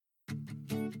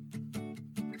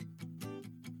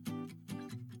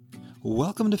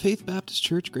Welcome to Faith Baptist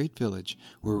Church Great Village,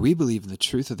 where we believe in the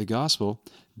truth of the gospel,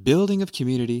 building of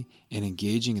community, and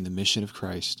engaging in the mission of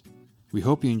Christ. We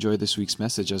hope you enjoy this week's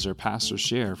message as our pastors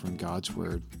share from God's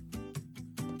Word.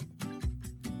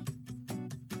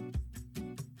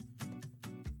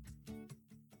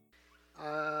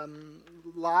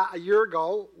 A year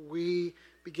ago, we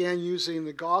began using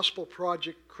the Gospel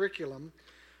Project curriculum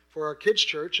for our kids'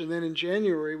 church, and then in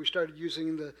January we started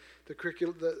using the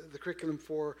curriculum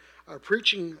for our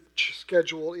preaching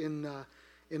schedule in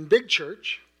Big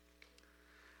Church,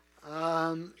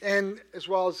 and as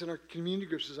well as in our community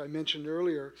groups, as I mentioned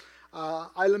earlier.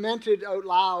 I lamented out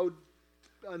loud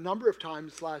a number of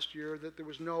times last year that there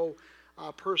was no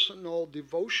personal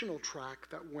devotional track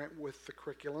that went with the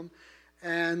curriculum.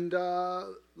 And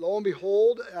lo and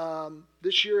behold,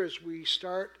 this year as we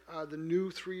start the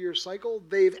new 3-year cycle,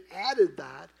 they've added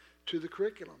that to the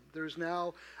curriculum. There's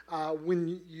now,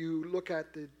 when you look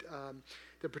at the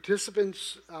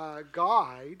participants'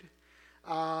 guide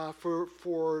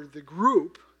for the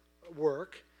group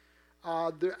work,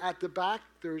 at the back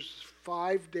there's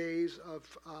 5 days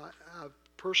of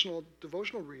personal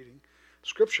devotional reading,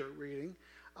 scripture reading,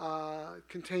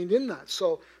 contained in that.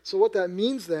 So what that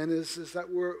means then is that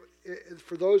we're,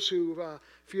 for those who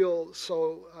feel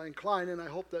so inclined, and I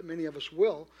hope that many of us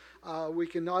will, we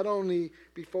can not only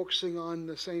be focusing on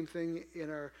the same thing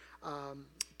in our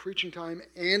preaching time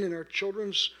and in our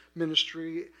children's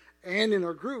ministry and in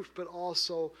our groups, but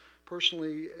also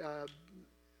personally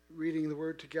reading the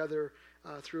Word together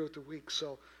throughout the week.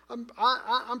 So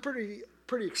I'm pretty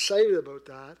excited about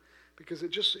that, because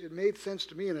it made sense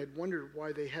to me, and I'd wondered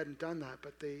why they hadn't done that,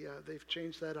 but they've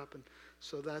changed that up, and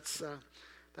so that's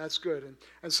good.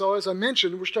 And so, as I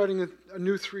mentioned, we're starting a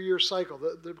new 3-year cycle.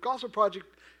 The Gospel Project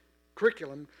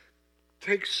curriculum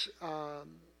takes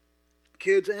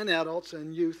kids and adults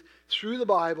and youth through the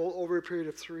Bible over a period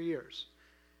of 3 years,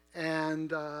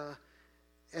 and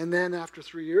then after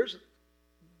 3 years,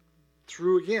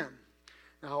 through again.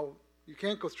 Now, you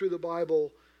can't go through the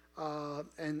Bible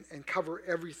and cover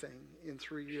everything in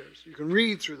 3 years. You can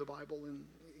read through the Bible in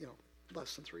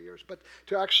less than 3 years, but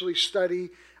to actually study,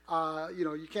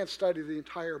 you can't study the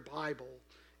entire Bible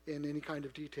in any kind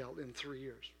of detail in 3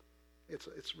 years. It's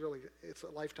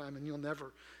a lifetime, and you'll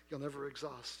never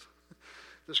exhaust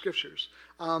the Scriptures.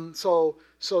 So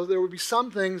there would be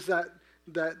some things that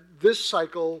this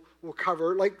cycle will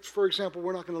cover. Like, for example,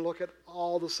 we're not going to look at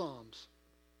all the Psalms.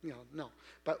 No.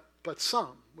 But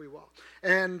some we will,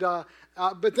 and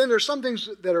but then there's some things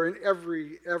that are in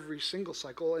every single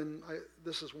cycle, and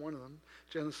this is one of them,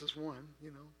 Genesis 1.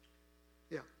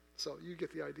 Yeah. So you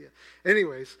get the idea.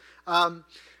 Anyways,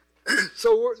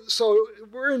 so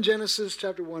we're in Genesis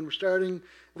chapter 1. We're starting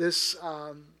this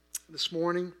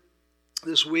morning,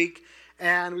 this week,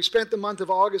 and we spent the month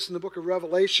of August in the book of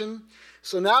Revelation.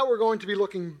 So now we're going to be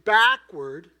looking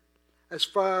backward as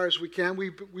far as we can. We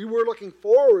were looking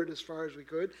forward as far as we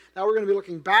could. Now we're going to be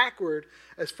looking backward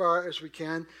as far as we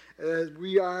can.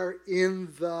 We are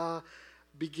in the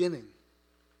beginning.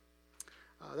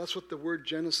 That's what the word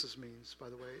Genesis means, by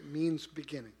the way. It means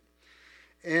beginning.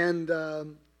 And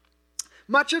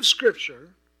much of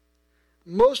Scripture,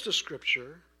 most of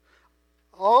Scripture,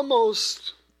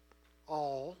 almost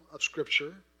all of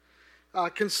Scripture,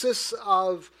 consists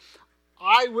of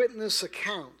eyewitness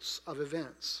accounts of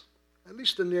events. At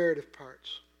least the narrative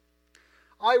parts.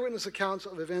 Eyewitness accounts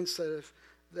of events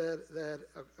that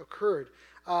occurred.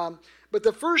 But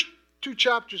the first 2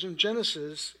 chapters in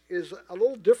Genesis is a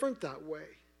little different that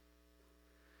way.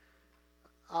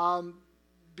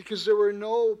 Because there were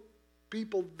no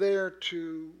people there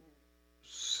to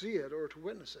see it or to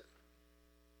witness it.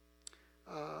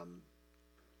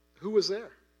 Who was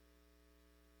there?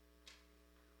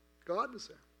 God was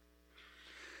there.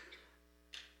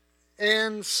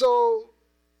 And so,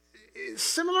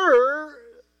 similar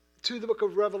to the book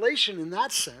of Revelation in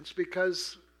that sense,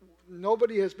 because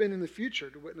nobody has been in the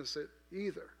future to witness it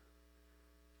either.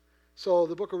 So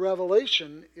the book of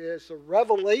Revelation is a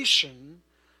revelation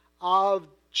of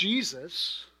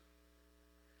Jesus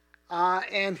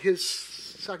and his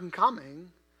second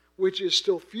coming, which is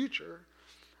still future,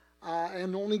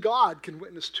 and only God can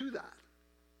witness to that.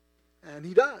 And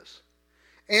he does.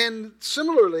 And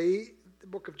similarly, the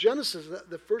book of Genesis,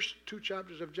 the first 2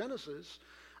 chapters of Genesis,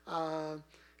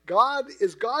 God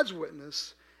is God's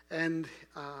witness and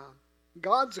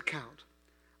God's account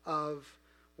of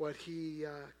what he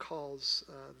calls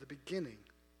the beginning.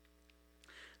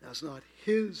 Now, it's not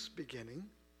his beginning,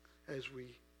 as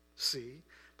we see,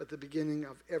 but the beginning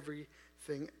of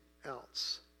everything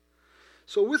else.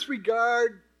 So with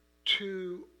regard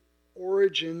to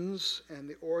origins and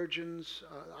the origins,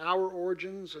 our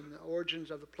origins and the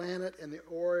origins of the planet and the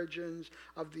origins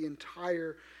of the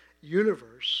entire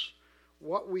universe,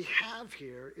 what we have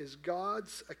here is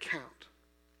God's account.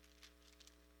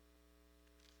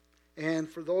 And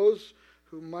for those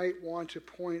who might want to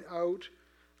point out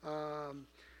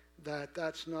that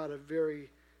that's not a very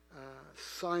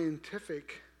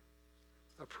scientific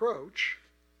approach,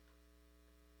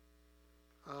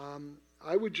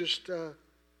 I would just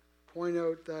point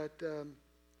out that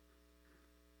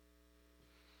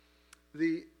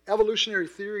the evolutionary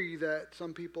theory that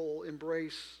some people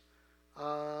embrace,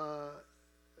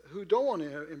 who don't want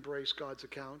to embrace God's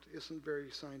account, isn't very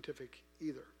scientific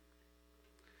either.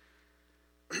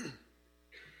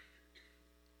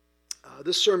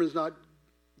 This sermon is not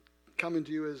coming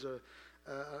to you as a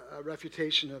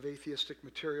refutation of atheistic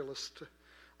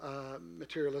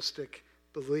materialistic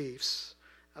beliefs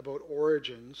about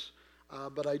origins,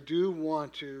 but I do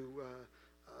want you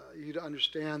to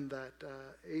understand that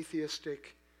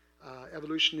atheistic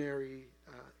evolutionary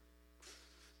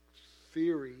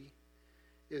theory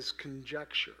is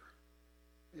conjecture.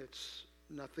 It's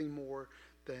nothing more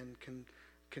than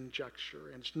conjecture,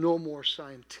 and it's no more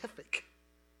scientific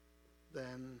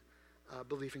than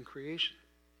belief in creation.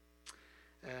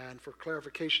 And for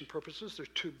clarification purposes, there's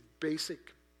two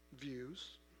basic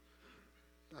views.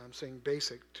 I'm saying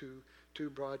basic, two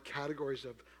broad categories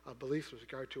of beliefs with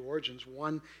regard to origins.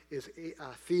 One is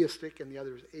theistic and the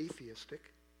other is atheistic.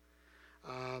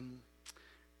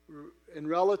 In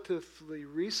relatively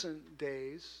recent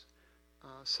days,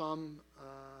 some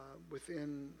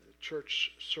within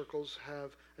church circles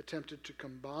have attempted to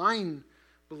combine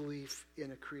belief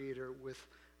in a creator with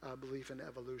belief in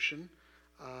evolution.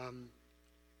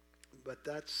 But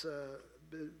that's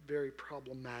very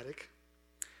problematic.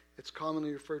 It's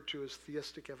commonly referred to as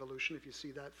theistic evolution. If you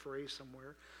see that phrase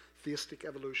somewhere, theistic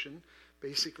evolution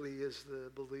basically is the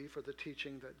belief or the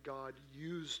teaching that God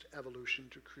used evolution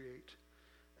to create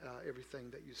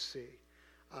everything that you see.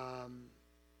 I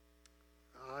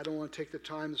don't want to take the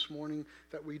time this morning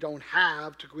that we don't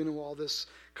have to go into all this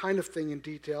kind of thing in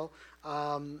detail,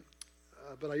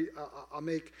 but I'll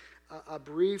make a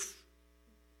brief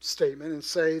statement and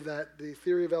say that the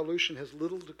theory of evolution has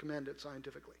little to commend it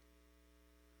scientifically.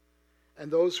 And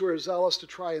those who are zealous to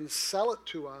try and sell it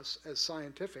to us as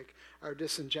scientific are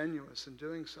disingenuous in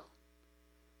doing so,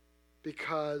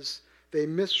 because they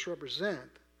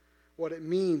misrepresent what it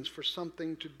means for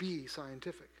something to be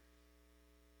scientific.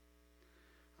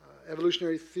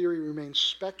 Evolutionary theory remains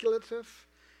speculative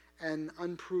and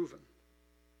unproven,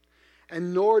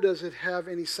 and nor does it have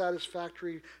any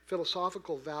satisfactory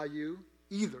philosophical value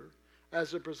either,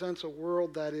 as it presents a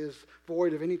world that is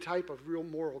void of any type of real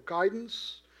moral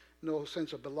guidance, no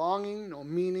sense of belonging, no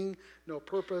meaning, no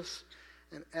purpose,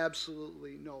 and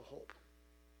absolutely no hope.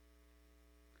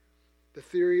 The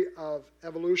theory of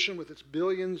evolution, with its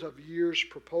billions of years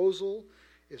proposal,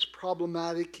 is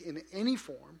problematic in any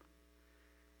form,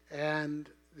 and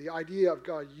the idea of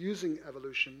God using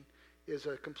evolution is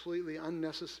a completely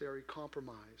unnecessary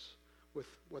compromise with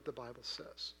what the Bible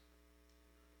says.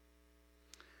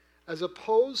 As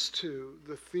opposed to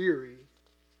the theory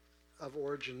of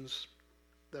origins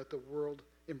that the world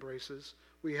embraces,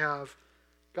 we have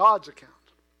God's account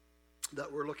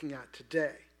that we're looking at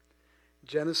today.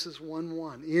 Genesis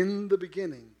 1:1, in the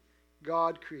beginning,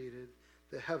 God created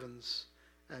the heavens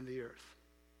and the earth.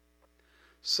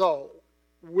 So,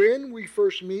 when we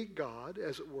first meet God,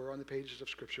 as it were, on the pages of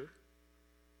Scripture,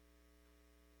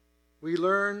 we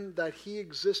learn that He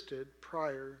existed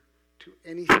prior to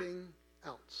anything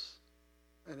else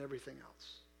and everything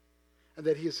else, and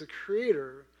that He is the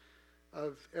creator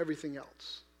of everything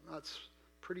else. That's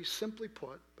pretty simply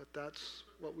put, but that's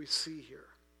what we see here.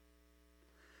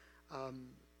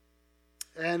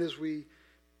 And as we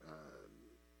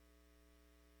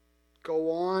go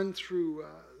on through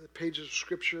the pages of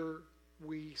Scripture,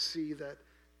 we see that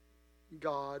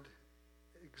God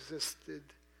existed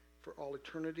for all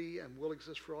eternity and will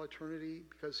exist for all eternity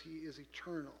because He is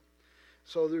eternal.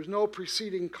 So there's no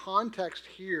preceding context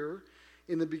here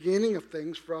in the beginning of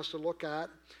things for us to look at,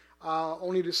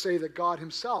 only to say that God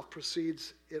Himself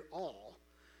precedes it all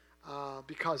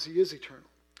because He is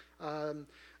eternal.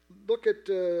 Look at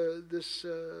this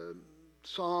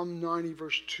Psalm 90,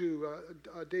 verse 2.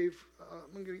 Dave,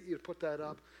 I'm going to get you to put that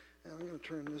up, and I'm going to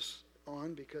turn this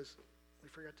on because we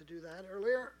forgot to do that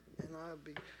earlier, and I'll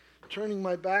be turning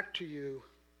my back to you.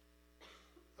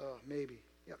 Maybe.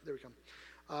 Yep, there we come.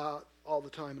 All the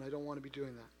time, and I don't want to be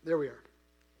doing that. There we are.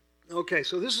 Okay,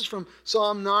 so this is from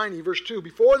Psalm 90, verse 2.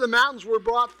 Before the mountains were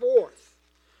brought forth,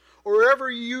 or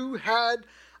ever you had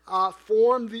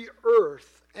formed the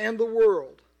earth and the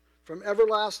world. From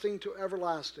everlasting to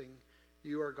everlasting,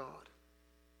 you are God.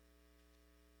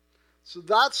 So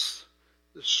that's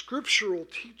the scriptural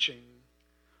teaching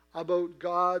about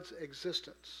God's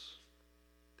existence,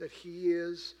 that he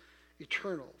is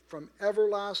eternal, from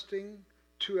everlasting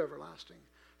to everlasting.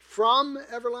 From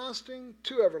everlasting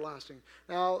to everlasting.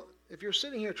 Now, if you're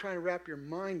sitting here trying to wrap your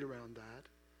mind around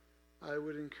that, I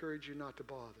would encourage you not to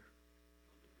bother.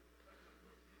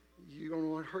 You don't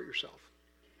want to hurt yourself.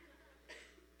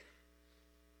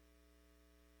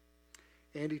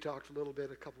 Andy talked a little bit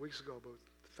a couple weeks ago about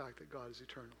the fact that God is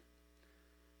eternal,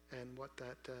 and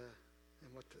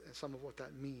some of what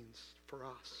that means for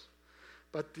us.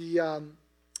 But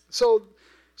so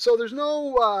there's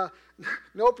no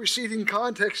preceding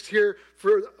context here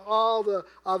for all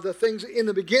of the things in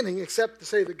the beginning, except to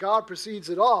say that God precedes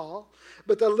it all.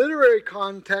 But the literary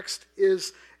context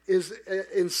is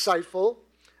insightful.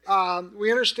 We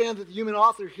understand that the human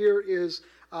author here is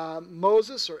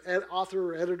Moses, or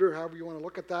author or editor, however you want to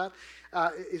look at that,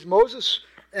 is Moses,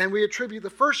 and we attribute the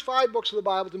first 5 books of the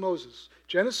Bible to Moses: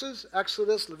 Genesis,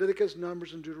 Exodus, Leviticus,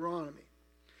 Numbers, and Deuteronomy.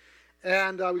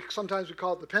 And sometimes we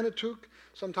call it the Pentateuch,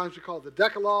 sometimes we call it the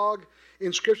Decalogue.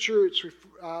 In Scripture,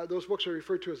 those books are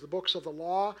referred to as the books of the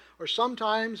law, or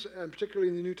sometimes, and particularly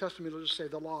in the New Testament, it'll just say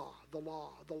the law, the law,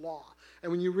 the law.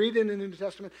 And when you read in the New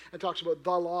Testament, it talks about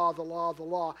the law, the law, the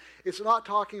law. It's not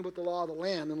talking about the law of the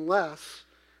land unless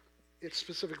it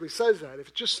specifically says that. If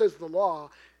it just says the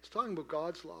law, it's talking about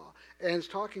God's law. And it's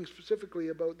talking specifically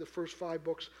about the first 5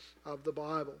 books of the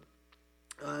Bible.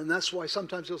 And that's why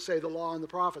sometimes he'll say the law and the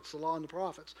prophets, the law and the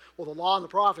prophets. Well, the law and the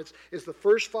prophets is the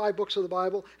first 5 books of the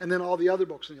Bible, and then all the other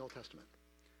books in the Old Testament.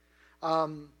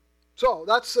 So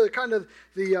that's kind of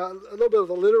a little bit of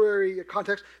the literary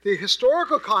context. The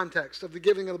historical context of the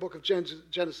giving of the book of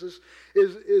Genesis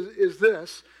is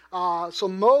this. So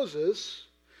Moses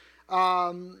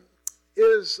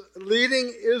is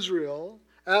leading Israel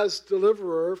as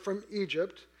deliverer from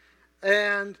Egypt,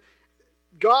 and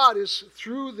God is,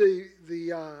 through the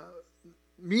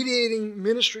mediating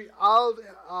ministry of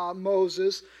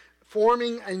Moses,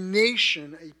 forming a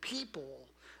nation, a people,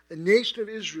 a nation of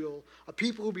Israel, a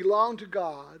people who belong to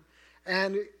God,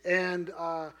 and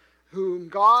whom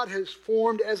God has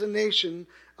formed as a nation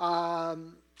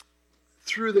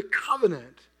through the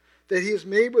covenant that he has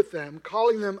made with them,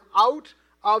 calling them out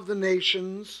of the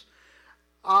nations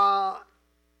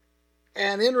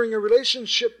and entering a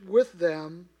relationship with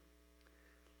them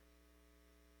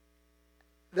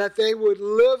that they would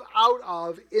live out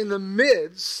of in the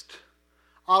midst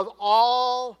of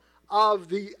all of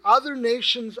the other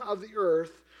nations of the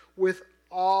earth with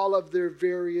all of their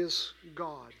various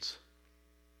gods.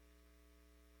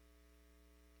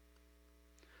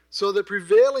 So the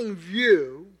prevailing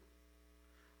view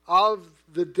of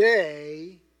the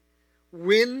day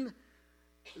when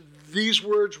these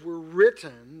words were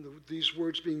written, these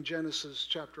words being Genesis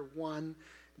chapter 1,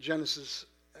 Genesis,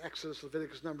 Exodus,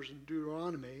 Leviticus, Numbers, and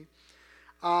Deuteronomy,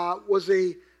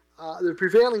 the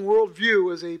prevailing worldview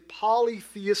was a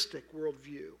polytheistic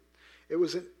worldview. It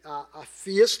was a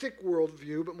theistic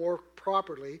worldview, but more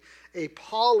properly, a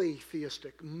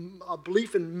polytheistic, a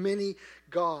belief in many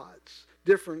gods,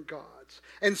 different gods.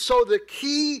 And so the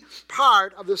key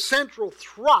part of the central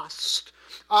thrust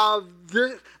of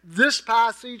this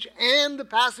passage and the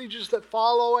passages that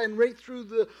follow and right through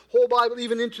the whole Bible,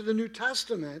 even into the New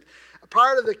Testament,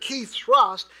 part of the key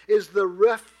thrust is the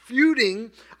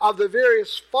refuting of the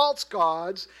various false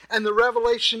gods and the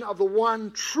revelation of the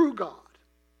one true God,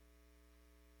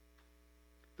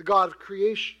 the God of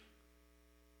creation.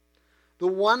 The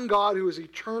one God who is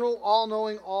eternal,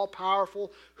 all-knowing,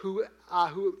 all-powerful, who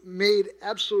made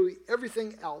absolutely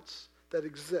everything else that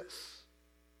exists.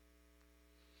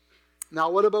 Now,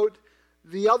 what about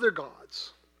the other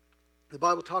gods? The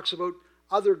Bible talks about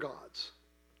other gods.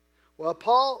 Well,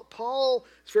 Paul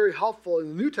is very helpful in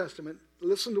the New Testament.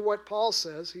 Listen to what Paul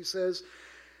says. He says,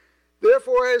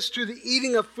 "Therefore, as to the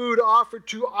eating of food offered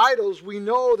to idols, we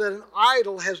know that an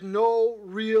idol has no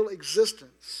real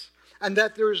existence, and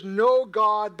that there is no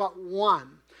God but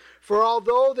one. For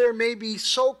although there may be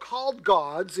so-called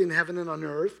gods in heaven and on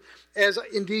earth, as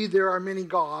indeed there are many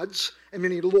gods and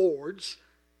many lords,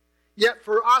 yet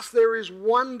for us there is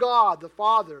one God, the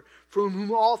Father, from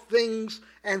whom all things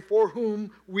and for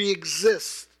whom we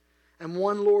exist, and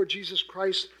one Lord Jesus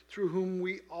Christ, through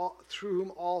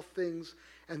whom all things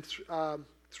and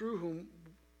through whom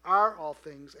are all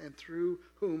things and through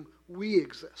whom we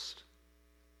exist."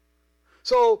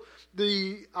 So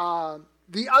the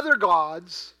other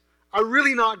gods are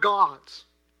really not gods.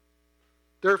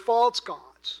 They're false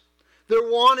gods. They're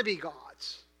wannabe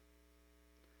gods.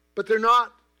 but they're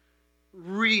not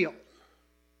real.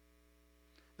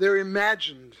 They're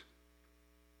imagined.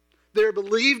 They're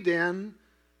believed in,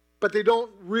 but they don't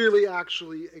really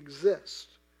actually exist.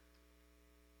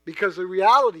 Because the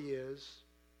reality is,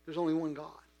 there's only one God.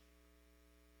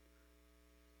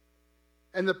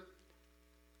 And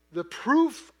the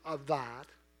proof of that,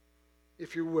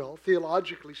 if you will,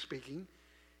 theologically speaking,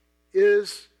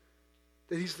 is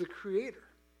that He's the Creator.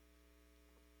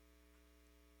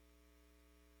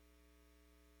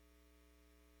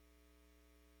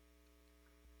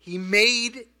 He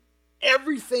made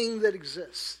everything that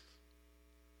exists,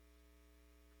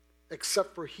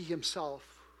 except for He Himself,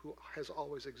 who has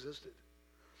always existed.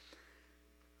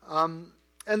 And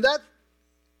that's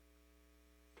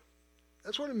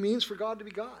what it means for God to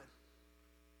be God.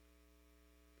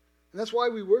 And that's why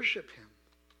we worship Him.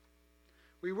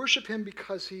 We worship Him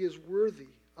because He is worthy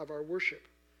of our worship.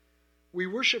 We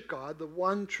worship God, the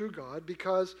one true God,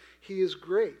 because He is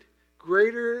great,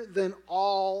 greater than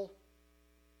all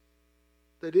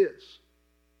that is.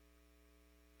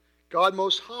 God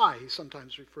Most High, He's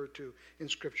sometimes referred to in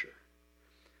Scripture.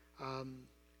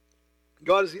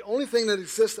 God is the only thing that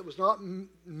exists that was not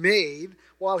made,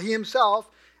 while He Himself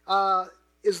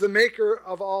is the maker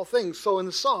of all things. So in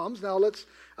the Psalms, now let's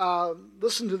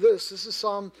listen to this. This is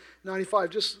Psalm 95.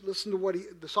 Just listen to what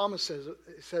the psalmist says.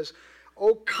 It says,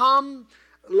 "O come,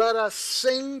 let us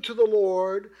sing to the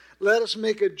Lord. Let us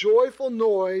make a joyful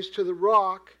noise to the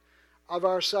rock of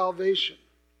our salvation."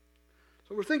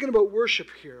 So we're thinking about worship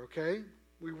here, okay?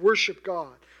 We worship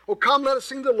God. "Oh, come, let us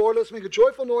sing to the Lord. Let us make a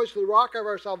joyful noise to the rock of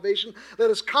our salvation. Let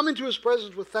us come into His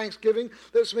presence with thanksgiving.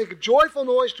 Let us make a joyful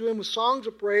noise to Him with songs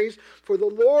of praise. For the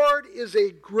Lord is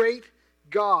a great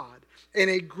God and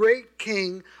a great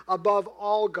King above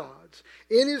all gods.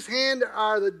 In His hand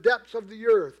are the depths of the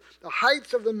earth. The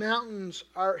heights of the mountains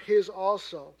are His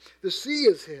also. The sea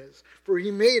is His, for He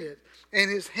made it,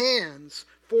 and His hands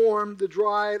formed the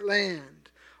dry land.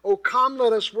 O come,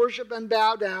 let us worship and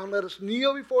bow down. Let us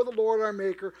kneel before the Lord our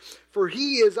Maker, for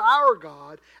He is our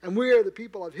God, and we are the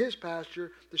people of His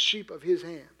pasture, the sheep of His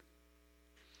hand."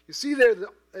 You see there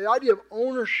the idea of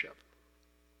ownership,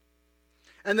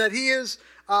 and that He is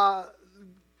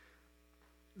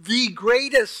the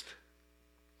greatest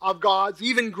of gods,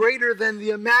 even greater than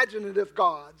the imaginative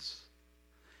gods,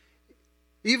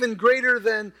 even greater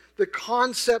than the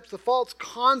concepts, the false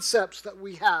concepts that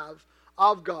we have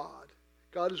of God.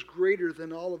 God is greater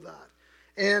than all of that.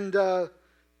 And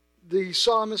the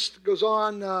psalmist goes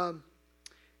on,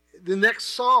 the next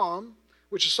psalm,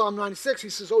 which is Psalm 96, he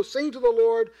says, "Oh, sing to the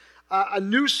Lord a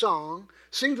new song.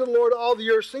 Sing to the Lord all the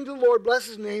earth. Sing to the Lord, bless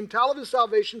His name. Tell of His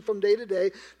salvation from day to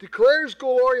day. Declare His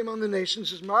glory among the nations,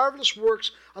 His marvelous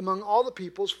works among all the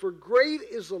peoples. For great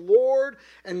is the Lord,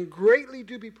 and greatly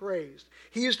to be praised.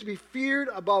 He is to be feared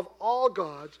above all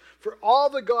gods. For all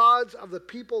the gods of the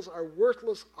peoples are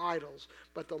worthless idols,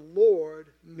 but the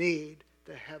Lord made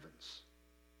the heavens."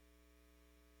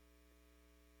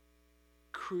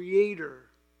 Creator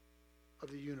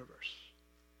of the universe.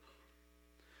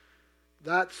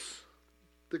 That's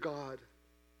the God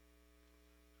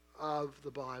of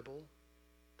the Bible,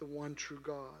 the one true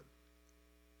God.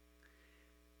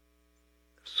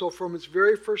 So from its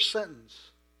very first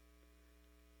sentence,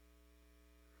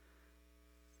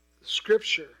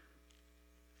 Scripture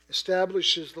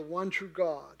establishes the one true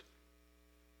God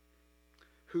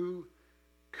who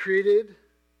created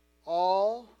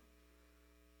all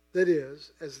that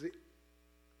is as the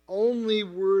only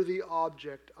worthy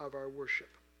object of our worship.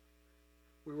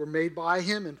 We were made by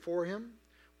Him and for Him.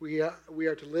 We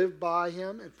are to live by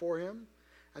Him and for Him.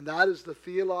 And that is the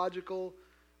theological,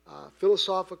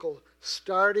 philosophical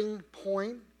starting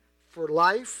point for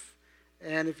life.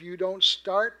 And if you don't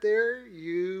start there,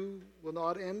 you will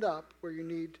not end up where you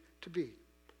need to be.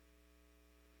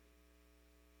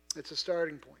 It's a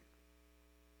starting point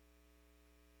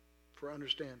for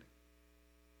understanding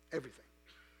everything.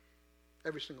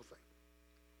 Every single thing.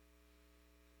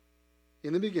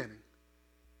 In the beginning,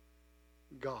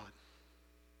 God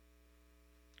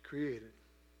created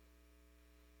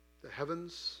the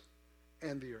heavens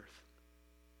and the earth.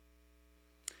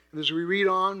 And as we read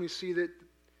on, we see that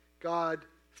God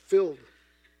filled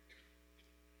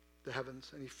the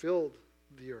heavens and He filled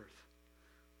the earth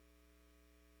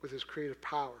with His creative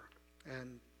power.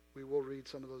 And we will read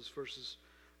some of those verses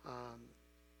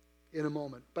in a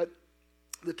moment. But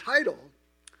the title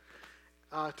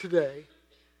today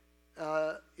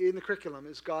in the curriculum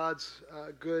is God's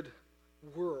Good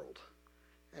World.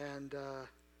 And I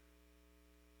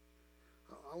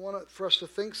want for us to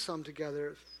think some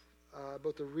together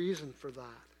about the reason for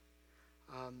that.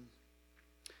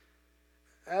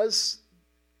 As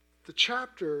the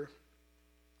chapter,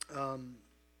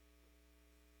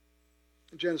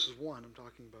 Genesis 1 I'm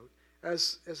talking about,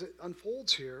 as it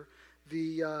unfolds here,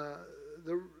 the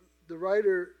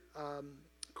writer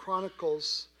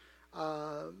chronicles,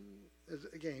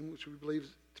 again, which we believe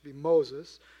to be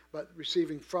Moses, but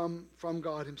receiving from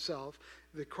God himself,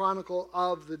 the chronicle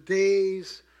of the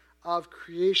days of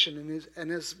creation.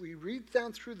 And as we read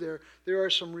down through there are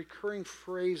some recurring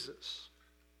phrases.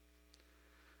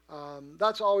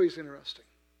 That's always interesting.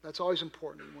 That's always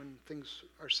important when things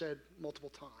are said multiple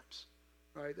times,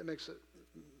 right? That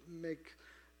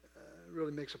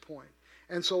really makes a point.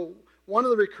 And so one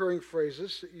of the recurring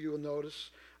phrases that you will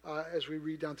notice as we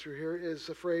read down through here is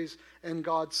the phrase, "and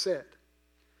God said."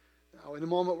 Now, in a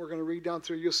moment, we're going to read down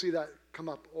through, you'll see that come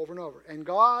up over and over. And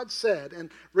God said,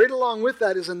 and right along with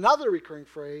that is another recurring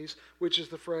phrase, which is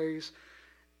the phrase,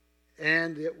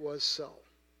 "and it was so."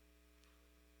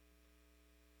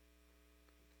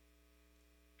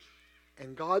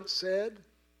 And God said,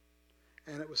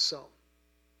 and it was so.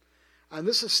 And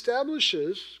this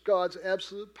establishes God's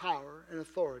absolute power and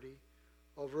authority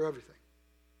over everything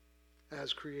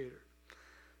as creator.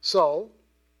 So,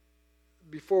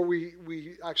 before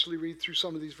we actually read through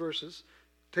some of these verses,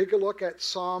 take a look at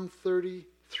Psalm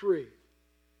 33,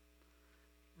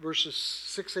 verses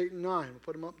 6, 8, and 9. We'll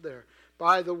put them up there.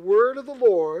 "By the word of the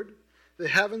Lord the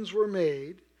heavens were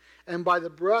made, and by the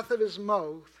breath of his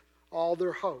mouth all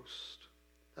their host."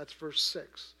 That's verse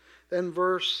 6. Then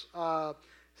verse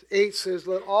 8 says,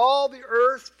 "Let all the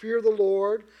earth fear the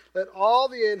Lord. Let all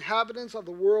the inhabitants of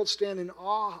the world stand in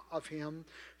awe of him.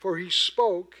 For he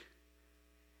spoke,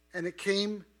 and it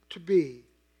came to be.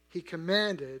 He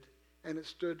commanded, and it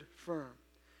stood firm."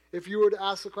 If you were to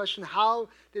ask the question, how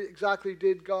exactly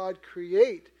did God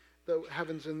create the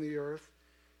heavens and the earth?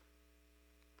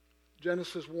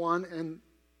 Genesis 1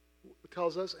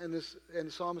 tells us, and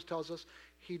the psalmist tells us,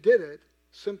 he did it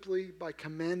simply by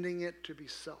commanding it to be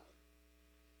so.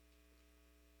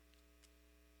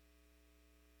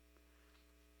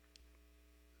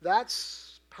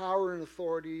 That's power and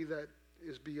authority that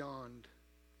is beyond.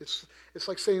 It's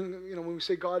like saying, when we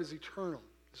say God is eternal,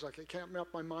 it's like I can't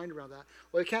wrap my mind around that.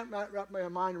 Well, I can't wrap my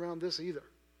mind around this either.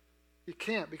 You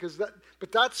can't,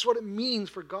 but that's what it means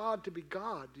for God to be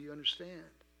God. Do you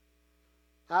understand?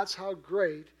 That's how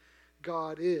great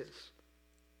God is.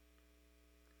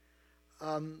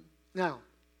 Now,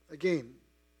 again,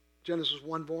 Genesis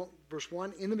 1, verse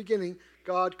 1, "In the beginning,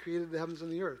 God created the heavens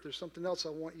and the earth." There's something else I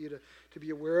want you to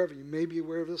be aware of. You may be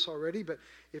aware of this already, but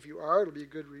if you are, it'll be a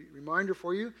good reminder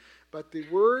for you. But the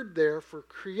word there for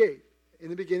create, in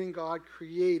the beginning, God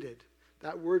created.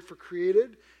 That word for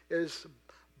created is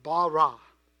bara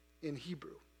in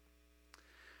Hebrew.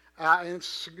 And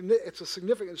it's a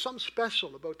significant, something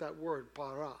special about that word,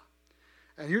 bara.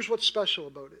 And here's what's special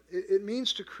about it. It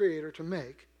means to create or to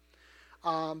make,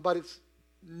 but it's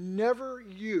never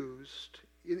used.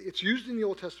 It's used in the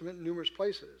Old Testament in numerous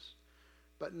places,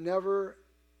 but never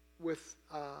with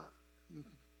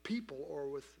people or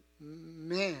with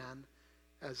man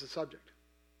as the subject.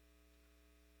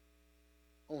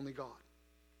 Only God.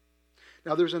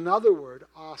 Now there's another word,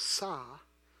 asa,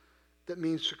 that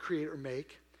means to create or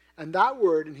make. And that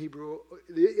word in Hebrew,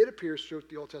 it appears throughout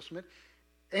the Old Testament.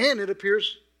 And it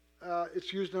appears,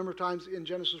 it's used a number of times in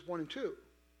Genesis 1 and 2.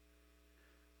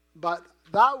 But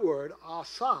that word,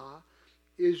 asa,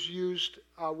 is used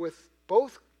with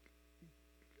both,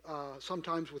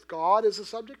 sometimes with God as a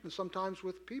subject and sometimes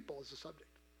with people as a subject.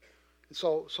 And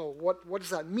so what does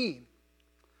that mean?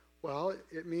 Well,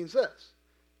 it means this,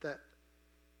 that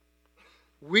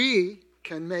we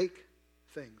can make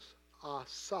things,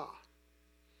 asa.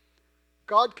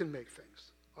 God can make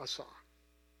things, asa.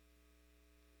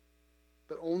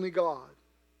 But only God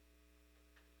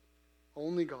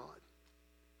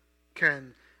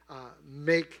can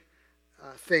make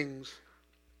things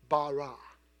bara.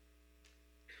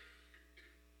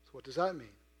 So what does that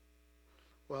mean?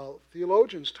 Well,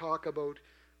 theologians talk about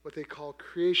what they call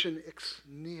creation ex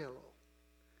nihilo,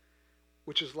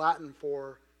 which is Latin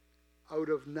for out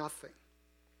of nothing.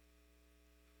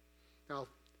 Now,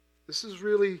 this is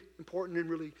really important and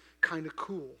really kind of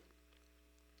cool.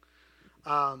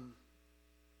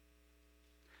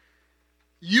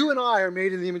 You and I are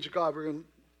made in the image of God. We're going to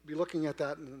be looking at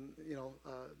that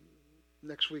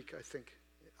next week, I think.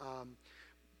 And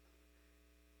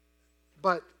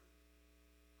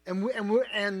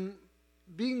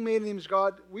being made in the image of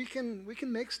God, we can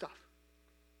make stuff.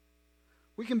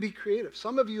 We can be creative.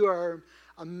 Some of you are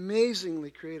amazingly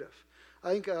creative.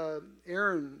 I think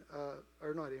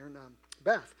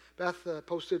Beth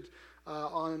posted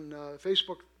on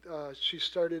Facebook.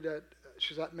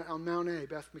 she's on Mount A,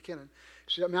 Beth McKinnon.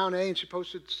 She's at Mount A, and she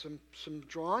posted some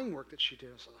drawing work that she did.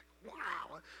 I was like,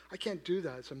 wow, I can't do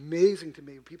that. It's amazing to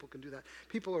me when people can do that.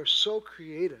 People are so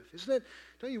creative, isn't it?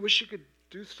 Don't you wish you could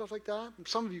do stuff like that?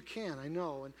 Some of you can, I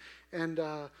know.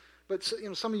 But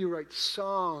some of you write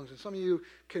songs, and some of you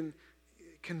can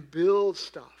build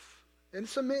stuff, and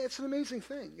it's an amazing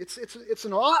thing. It is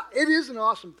an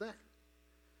awesome thing,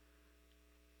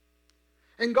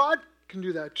 and God can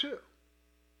do that too.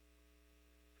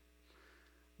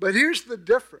 But here's the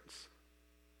difference.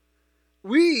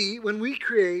 When we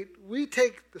create, we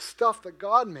take the stuff that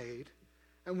God made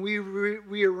and we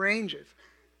rearrange it.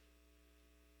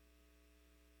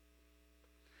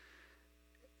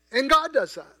 And God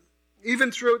does that.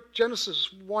 Even throughout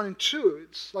Genesis 1 and 2,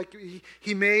 it's like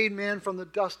he made man from the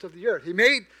dust of the earth. He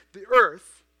made the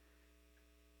earth,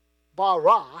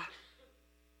 bara,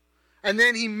 and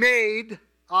then he made,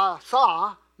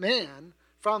 man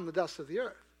from the dust of the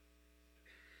earth.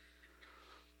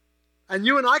 And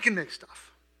you and I can make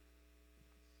stuff.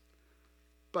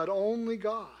 But only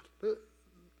God,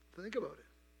 think about it,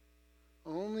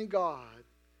 only God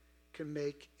can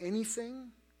make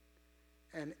anything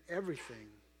and everything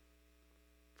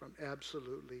from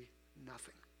absolutely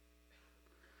nothing.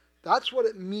 That's what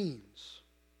it means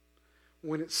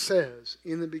when it says,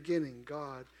 in the beginning,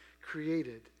 God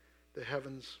created the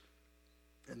heavens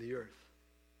and the earth.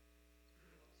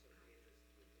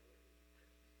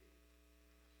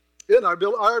 And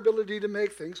our ability to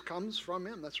make things comes from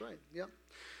him. That's right. Yeah.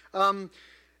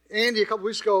 Andy, a couple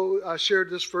weeks ago, shared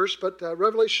this verse, but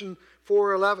Revelation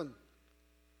 4:11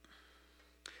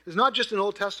 is not just an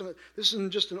Old Testament. This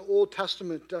isn't just an Old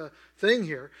Testament thing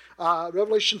here.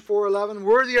 Revelation 4:11,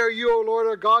 worthy are you, O Lord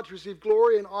our God, to receive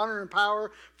glory and honor and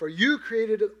power, for you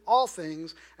created all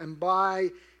things, and by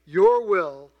your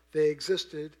will they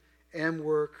existed and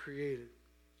were created.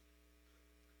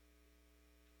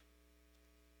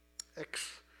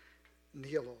 Ex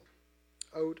nihilo,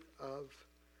 out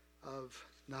of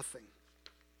nothing.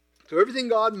 So everything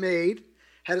God made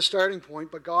had a starting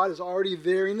point, but God is already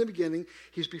there in the beginning.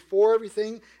 He's before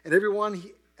everything and everyone,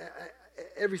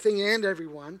 everything and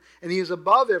everyone, and he is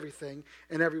above everything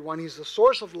and everyone. He's the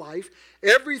source of life.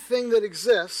 Everything that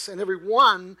exists and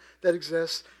everyone that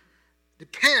exists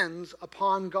depends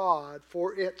upon God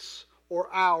for its or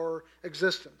our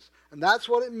existence. And that's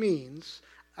what it means,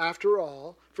 after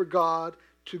all, for God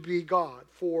to be God,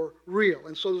 for real.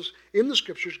 And so in the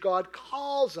scriptures, God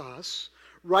calls us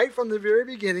right from the very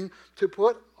beginning to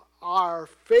put our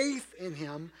faith in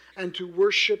him and to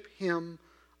worship him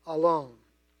alone.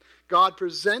 God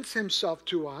presents himself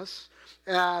to us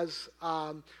as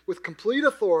with complete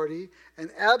authority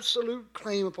and absolute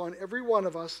claim upon every one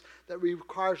of us that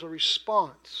requires a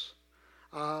response.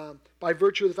 By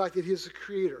virtue of the fact that he is the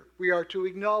creator. We are to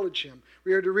acknowledge him.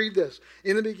 We are to read this.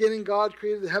 In the beginning, God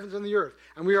created the heavens and the earth.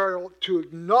 And we are to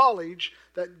acknowledge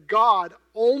that God,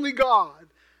 only God,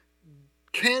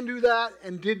 can do that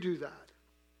and did do that.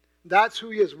 That's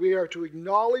who he is. We are to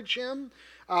acknowledge him,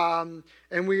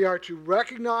 and we are to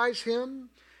recognize him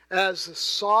as the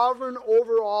sovereign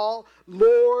overall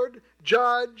Lord,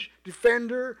 Judge,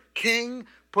 Defender, King.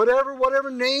 Put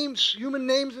whatever names, human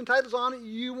names and titles on it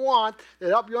you want that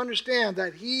help you understand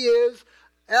that he is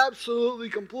absolutely,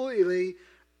 completely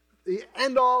the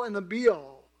end-all and the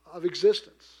be-all of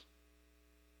existence.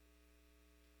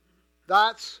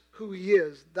 That's who he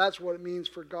is. That's what it means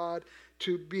for God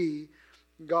to be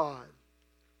God.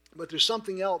 But there's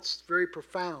something else very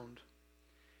profound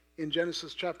in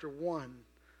Genesis chapter 1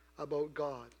 about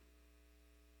God.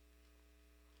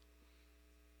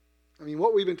 I mean,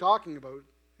 what we've been talking about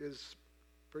is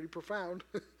pretty profound,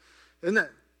 isn't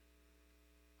it?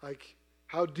 Like,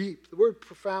 how deep. The word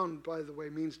profound, by the way,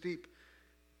 means deep.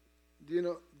 Do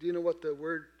you know what the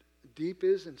word deep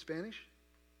is in Spanish?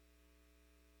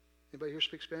 Anybody here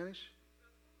speak Spanish?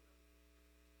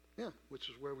 Yeah, which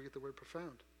is where we get the word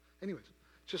profound. Anyways,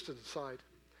 just an aside.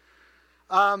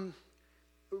 When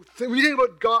you think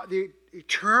about God, the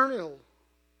eternal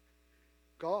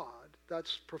God,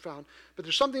 that's profound. But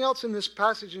there's something else in this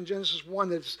passage in Genesis 1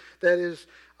 that is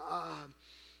I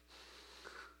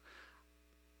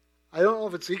don't know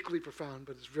if it's equally profound,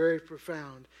 but it's very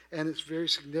profound, and it's very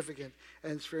significant,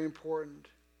 and it's very important.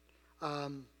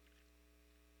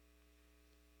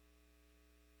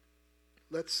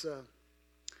 Let's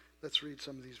read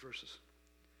some of these verses.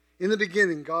 In the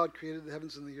beginning, God created the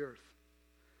heavens and the earth.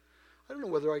 I don't know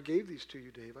whether I gave these to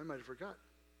you, Dave. I might have forgot.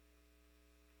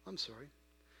 I'm sorry.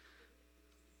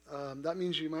 That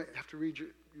means you might have to read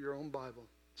your own Bible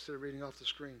instead of reading off the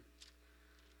screen.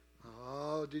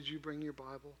 Oh, did you bring your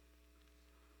Bible?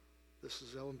 This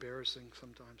is so embarrassing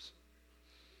sometimes.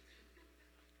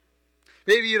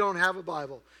 Maybe you don't have a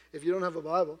Bible. If you don't have a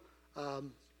Bible,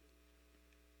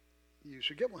 you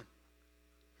should get one.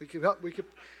 We could help. We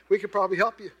could probably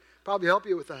help you.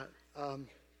 With that. I'm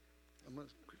gonna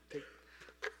take.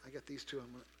 I got these two.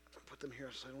 I'm gonna put them here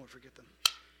so I don't want to forget them.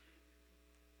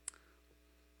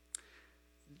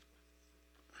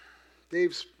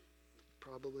 Dave's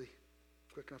probably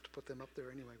quick enough to put them up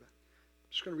there anyway. But I'm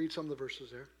just going to read some of the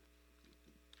verses there.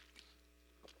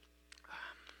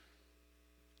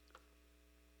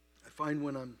 I find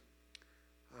when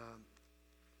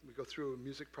we go through a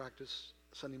music practice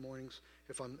Sunday mornings,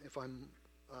 if I'm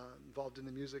involved in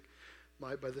the music,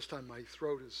 by this time my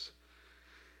throat is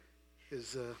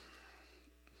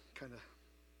kind of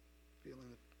feeling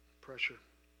the pressure.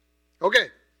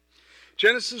 Okay.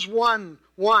 Genesis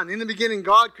 1:1. In the beginning,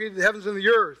 God created the heavens and the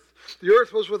earth. The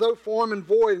earth was without form and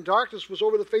void, and darkness was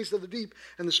over the face of the deep,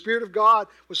 and the Spirit of God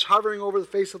was hovering over the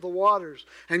face of the waters.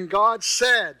 And God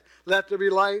said, "Let there be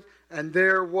light," and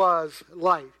there was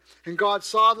light. And God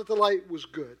saw that the light was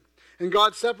good. And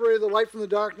God separated the light from the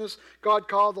darkness. God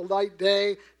called the light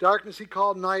day, darkness he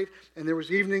called night, and there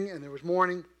was evening and there was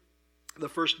morning the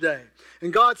first day.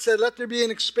 And God said, "Let there be an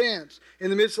expanse in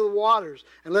the midst of the waters,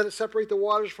 and let it separate the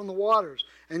waters from the waters."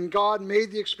 And God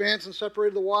made the expanse and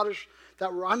separated the waters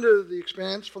that were under the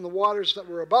expanse from the waters that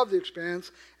were above the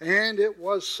expanse, and it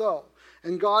was so.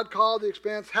 And God called the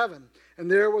expanse heaven, and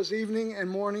there was evening and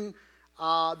morning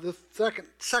the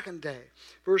second day.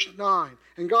 Verse 9.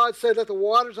 And God said, "Let the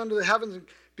waters under the heavens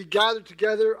be gathered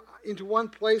together into one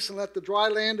place, and let the dry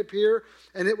land appear."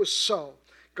 And it was so.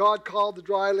 God called the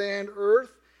dry land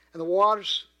earth, and the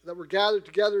waters that were gathered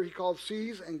together he called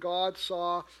seas, and God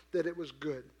saw that it was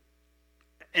good.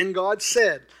 And God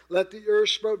said, "Let the earth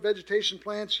sprout vegetation,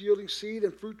 plants yielding seed,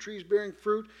 and fruit trees bearing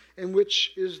fruit, in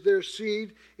which is their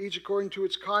seed, each according to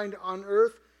its kind on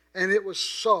earth." And it was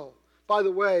so. By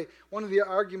the way, one of the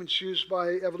arguments used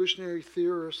by evolutionary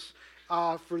theorists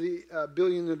for the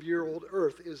billion-of-year-old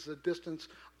earth is the distance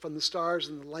from the stars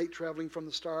and the light traveling from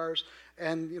the stars.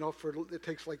 And, it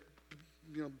takes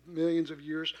millions of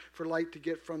years for light to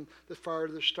get from the far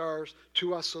to the stars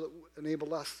to us so that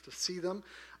enable us to see them.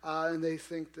 And they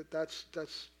think that's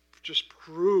just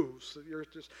proves that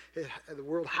the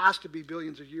world has to be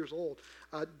billions of years old.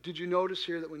 Did you notice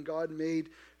here that when God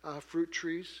made fruit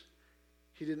trees,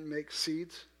 he didn't make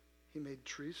seeds, he made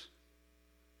trees?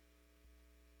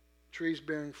 Trees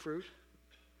bearing fruit.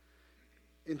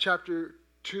 In chapter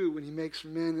 2, when he makes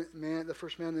the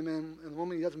first man, the man and the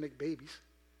woman, he doesn't make babies.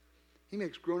 He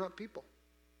makes grown-up people.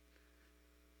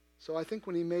 So I think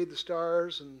when he made the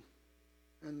stars and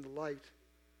the light,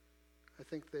 I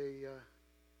think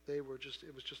it was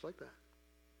just like that.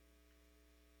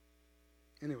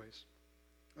 Anyways,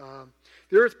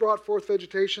 the earth brought forth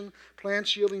vegetation,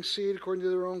 plants yielding seed according to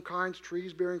their own kinds,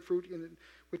 trees bearing fruit,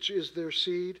 which is their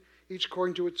seed, each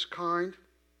according to its kind.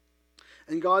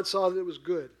 And God saw that it was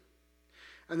good.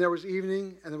 And there was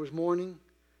evening and there was morning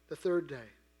the third day.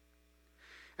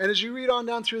 And as you read on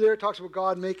down through there, it talks about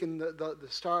God making the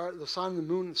sun, the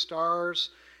moon, and the stars.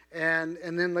 And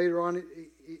then later on,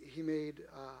 he made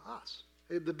us,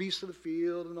 the beasts of the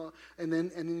field, and all, and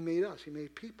then he made us. He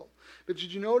made people. But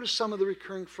did you notice some of the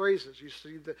recurring phrases? You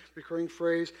see the recurring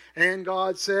phrase, "And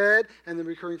God said," and the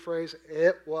recurring phrase,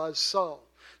 "It was so."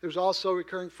 There's also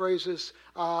recurring phrases,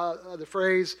 the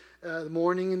phrase, "the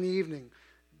morning and the evening,"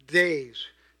 days.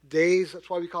 Days, that's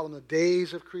why we call them the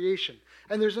days of creation.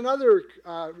 And there's another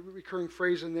recurring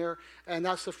phrase in there, and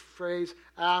that's the phrase,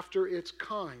 "after its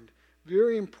kind."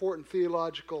 Very important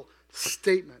theological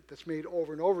statement that's made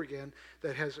over and over again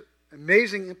that has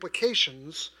amazing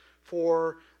implications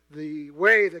for the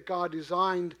way that God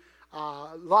designed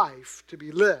life to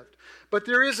be lived. But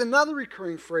there is another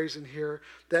recurring phrase in here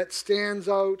that stands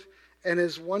out and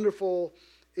is wonderful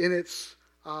in its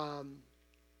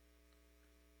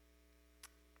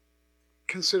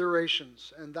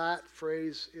considerations, and that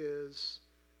phrase is,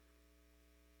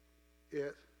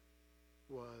 "It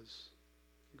was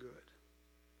good."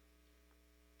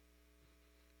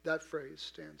 That phrase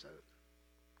stands out.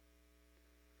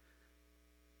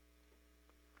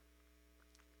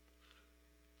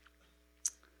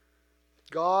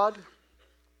 God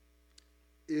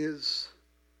is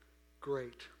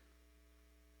great.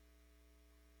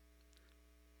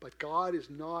 But God is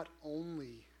not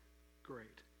only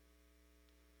great.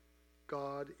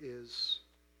 God is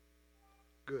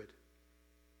good.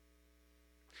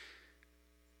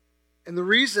 And the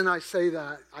reason I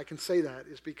can say that,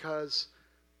 is because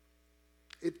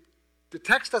the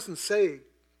text doesn't say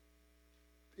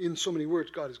in so many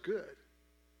words, God is good.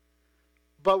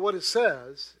 But what it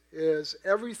says is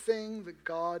everything that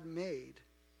God made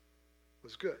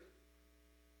was good.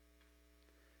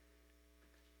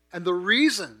 and the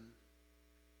reason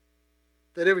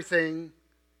that everything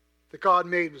that God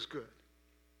made was good.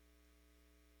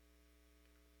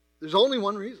 There's only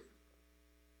one reason.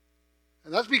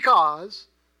 And that's because,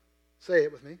 say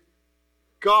it with me,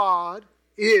 God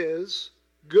is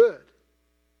good.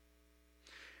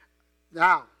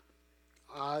 Now,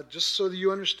 just so that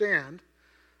you understand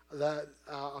that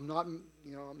I'm not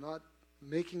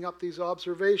making up these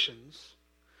observations,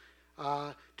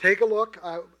 take a look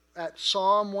at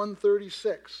Psalm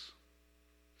 136.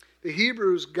 The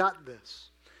Hebrews got this.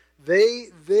 They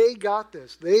got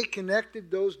this. They connected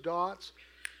those dots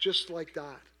just like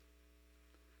that.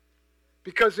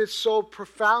 Because it's so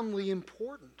profoundly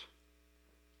important.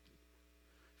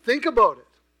 Think about it.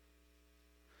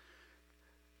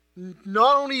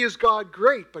 Not only is God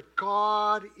great, but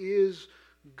God is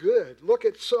good. Look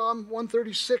at Psalm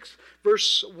 136,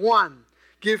 verse 1.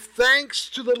 Give thanks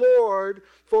to the Lord,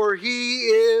 for he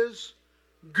is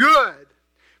good.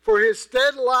 For his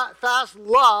steadfast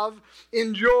love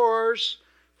endures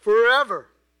forever.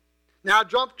 Now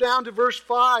jump down to verse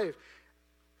 5,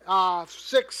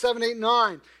 6, 7, 8,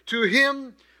 9. To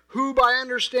him who by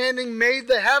understanding made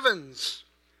the heavens,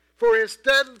 for his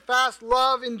steadfast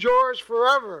love endures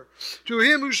forever. To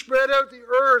him who spread out the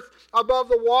earth above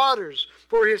the waters,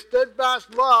 for his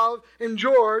steadfast love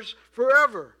endures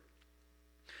forever.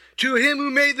 To him who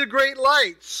made the great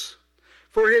lights,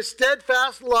 for his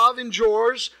steadfast love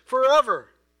endures forever.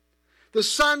 The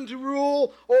sun to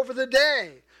rule over the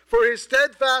day, for his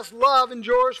steadfast love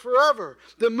endures forever.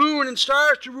 The moon and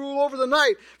stars to rule over the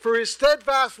night, for his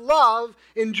steadfast love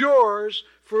endures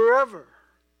forever.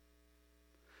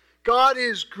 God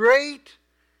is great,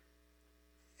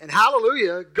 and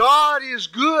hallelujah, God is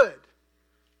good.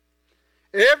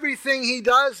 Everything he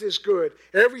does is good.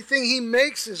 Everything he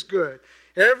makes is good.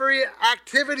 Every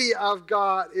activity of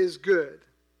God is good.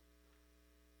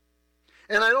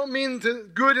 And I don't mean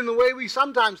good in the way we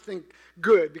sometimes think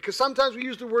good, because sometimes we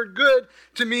use the word good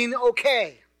to mean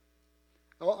okay.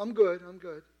 Oh, I'm good.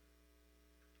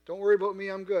 Don't worry about me,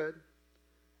 I'm good.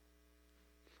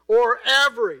 Or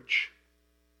average,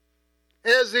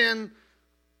 as in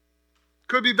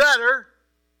could be better.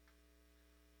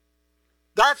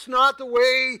 That's not the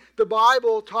way the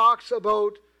Bible talks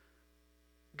about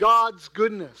God's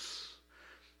goodness.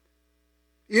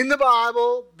 In the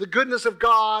Bible, the goodness of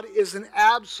God is an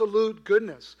absolute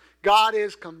goodness. God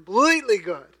is completely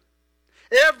good.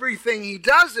 Everything he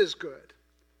does is good.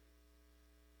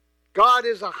 God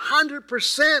is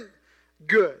 100%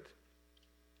 good.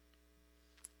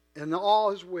 And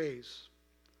all his ways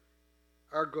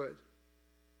are good.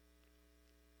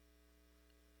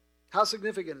 How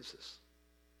significant is this?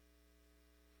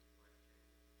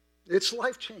 It's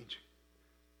life-changing.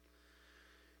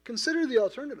 Consider the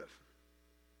alternative.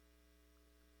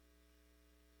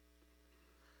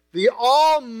 The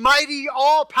almighty,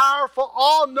 all-powerful,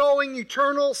 all-knowing,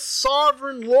 eternal,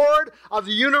 sovereign Lord of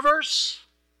the universe,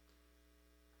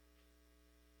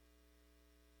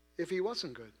 if he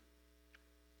wasn't good.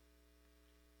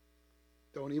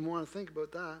 Don't even want to think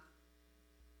about that.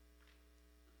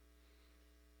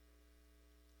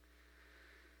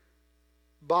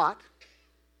 But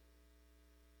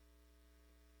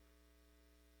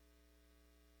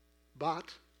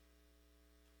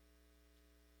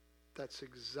that's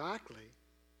exactly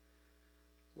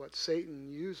what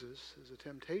Satan uses as a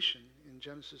temptation in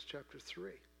Genesis chapter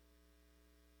 3.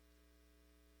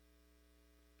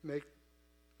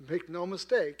 Make no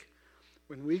mistake,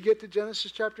 when we get to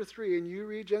Genesis chapter 3 and you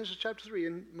read Genesis chapter 3,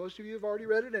 and most of you have already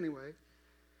read it anyway,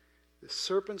 the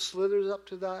serpent slithers up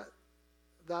to that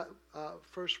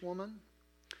first woman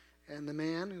and the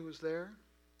man who was there,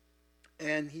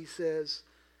 and he says,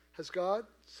 has God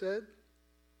said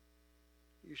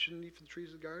you shouldn't eat from the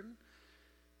trees of the garden?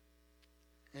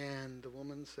 And the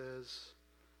woman says,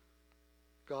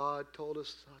 God told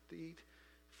us not to eat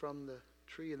from the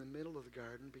tree in the middle of the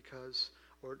garden because,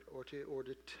 or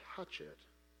to touch it,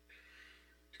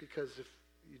 because if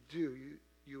you do,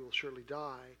 you will surely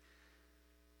die.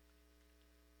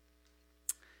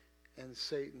 And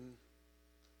Satan,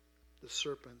 the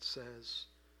serpent, says,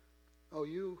 oh,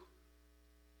 you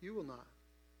will not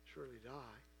surely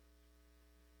die.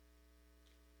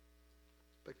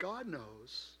 But God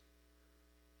knows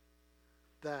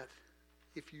that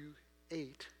if you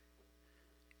ate,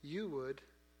 you would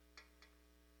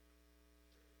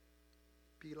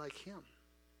be like him.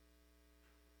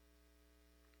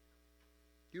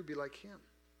 You'd be like him.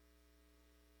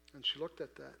 And she looked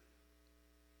at that.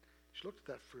 She looked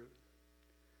at that fruit.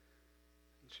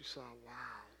 And she saw,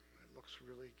 wow, it looks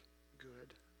really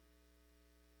good.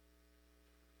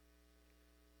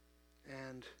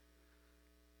 And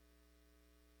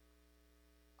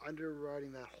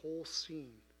underwriting that whole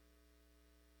scene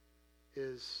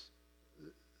is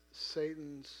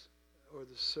Satan's or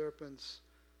the serpent's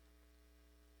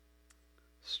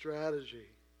strategy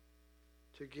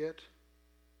to get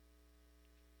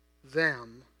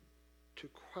them to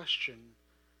question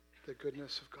the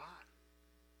goodness of God.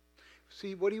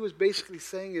 See, what he was basically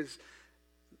saying is,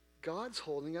 God's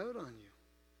holding out on you.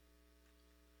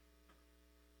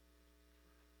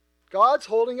 God's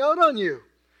holding out on you.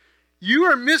 You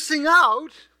are missing out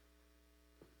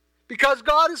because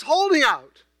God is holding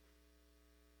out.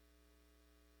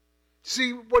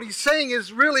 See, what he's saying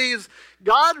is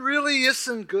God really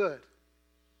isn't good.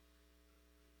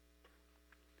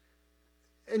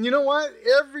 And you know what?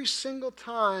 Every single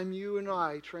time you and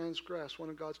I transgress one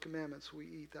of God's commandments, we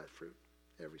eat that fruit.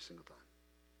 Every single time.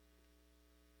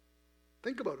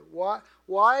 Think about it.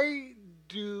 Why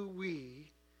do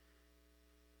we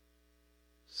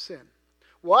sin?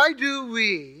 Why do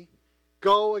we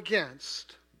go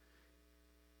against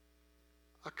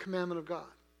a commandment of God?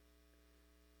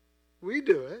 We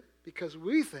do it because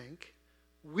we think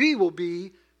we will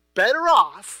be better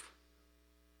off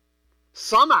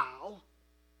somehow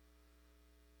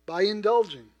by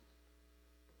indulging.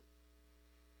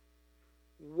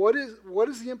 What is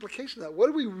the implication of that? What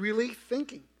are we really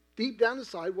thinking? Deep down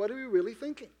inside, what are we really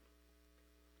thinking?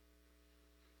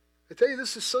 I tell you,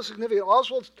 this is so significant.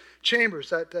 Oswald Chambers,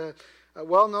 that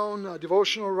well-known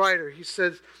devotional writer, he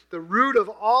says, the root of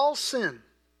all sin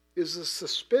is the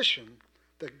suspicion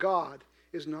that God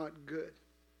is not good.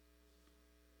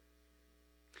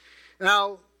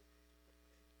 Now,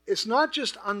 it's not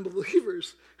just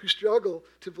unbelievers who struggle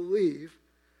to believe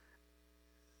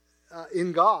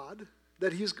in God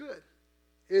that He's good.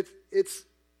 It's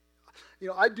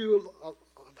I do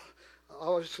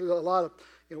obviously a lot of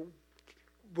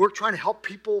work trying to help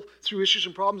people through issues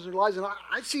and problems in their lives, and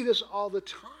I see this all the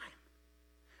time.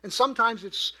 And sometimes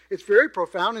it's very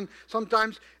profound, and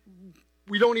sometimes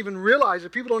we don't even realize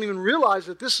it. People don't even realize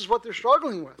that this is what they're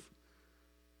struggling with,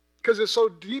 because it's so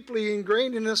deeply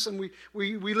ingrained in us, and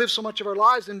we live so much of our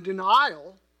lives in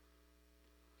denial.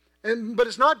 But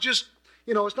it's not just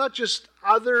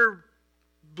other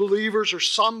believers or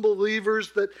some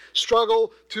believers that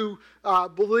struggle to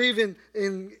believe in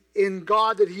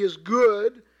God, that He is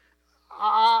good.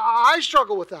 I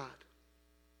struggle with that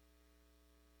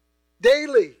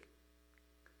daily,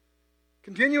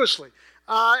 continuously,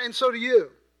 and so do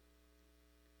you.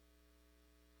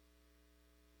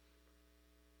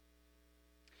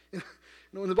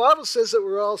 When the Bible says that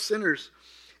we're all sinners,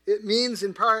 it means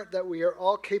in part that we are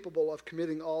all capable of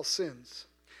committing all sins.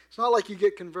 It's not like you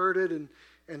get converted and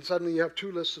suddenly you have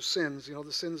two lists of sins.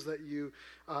 The sins that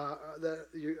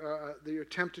you're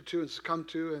tempted to and succumb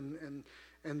to,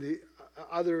 and the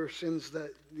other sins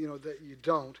that that you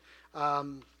don't.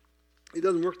 It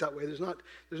doesn't work that way. There's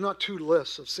not two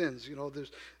lists of sins.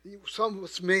 There's some of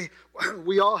us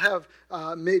we all have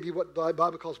maybe what the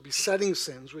Bible calls besetting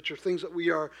sins, which are things that we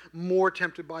are more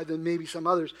tempted by than maybe some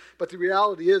others. But the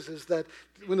reality is that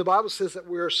when the Bible says that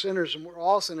we're sinners and we're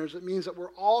all sinners, it means that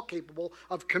we're all capable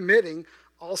of committing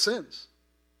all sins.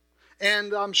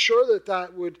 And I'm sure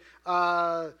that would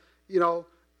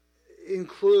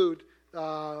include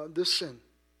this sin,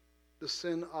 the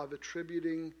sin of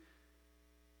attributing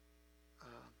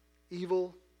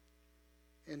evil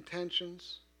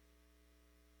intentions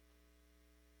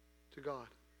to God.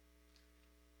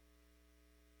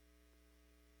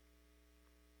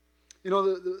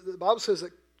 The Bible says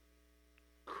that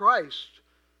Christ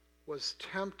was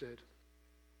tempted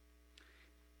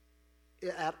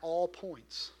at all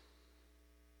points.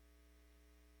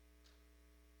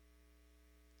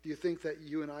 Do you think that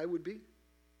you and I would be? Do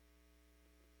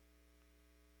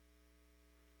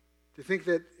you think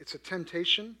that it's a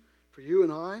temptation for you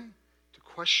and I to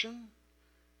question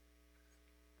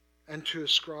and to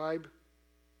ascribe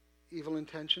evil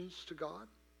intentions to God?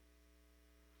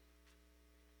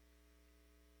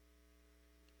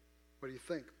 What do you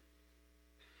think?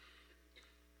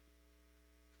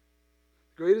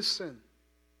 The greatest sin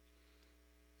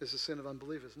is the sin of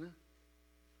unbelief, isn't it?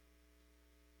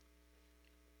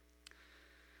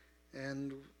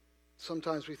 And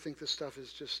sometimes we think this stuff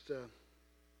is just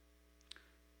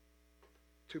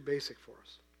too basic for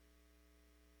us.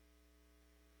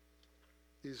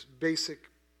 These basic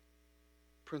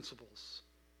principles,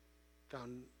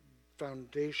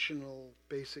 foundational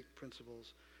basic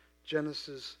principles.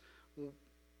 Genesis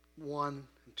 1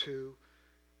 and 2,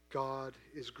 God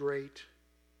is great,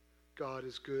 God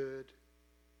is good.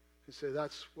 And so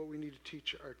that's what we need to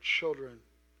teach our children.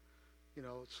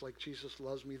 It's like Jesus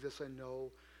loves me, this I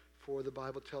know, for the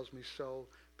Bible tells me so.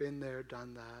 Been there,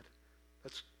 done that.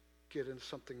 get into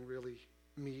something really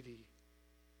meaty,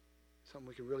 something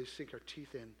we can really sink our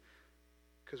teeth in,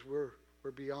 because we're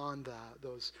beyond that,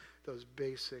 those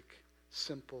basic,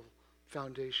 simple,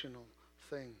 foundational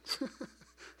things.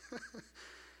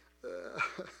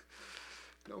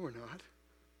 No, we're not.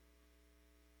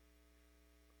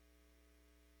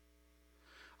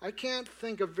 I can't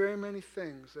think of very many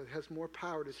things that has more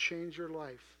power to change your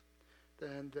life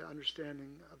than the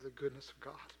understanding of the goodness of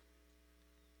God.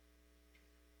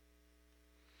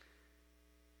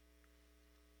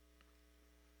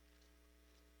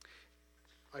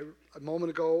 A moment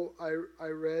ago, I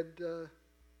read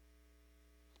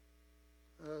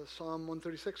Psalm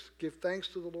 136. Give thanks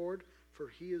to the Lord, for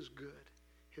he is good.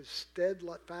 His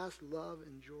steadfast love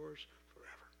endures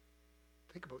forever.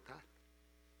 Think about that.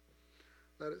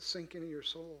 Let it sink into your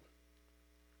soul.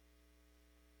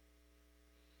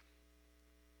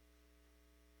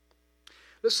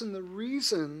 Listen, the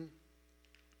reason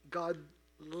God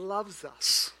loves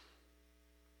us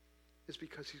is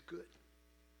because he's good.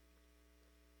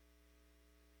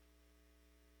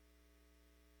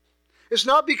 It's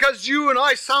not because you and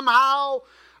I somehow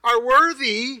are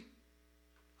worthy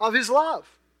of his love.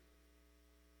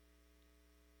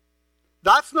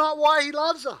 That's not why he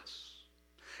loves us.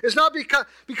 It's not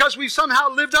because we've somehow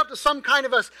lived up to some kind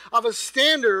of a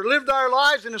standard, lived our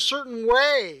lives in a certain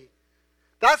way.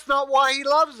 That's not why he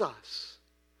loves us.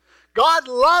 God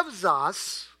loves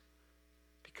us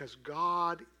because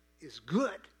God is good.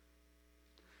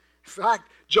 In fact,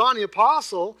 John the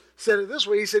Apostle said it this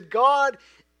way. He said, God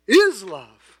is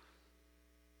love.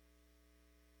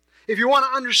 If you want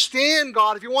to understand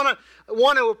God, if you want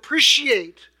to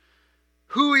appreciate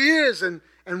who he is and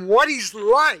what he's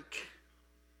like,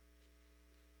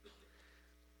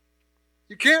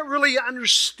 you can't really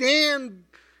understand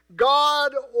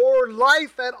God or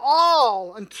life at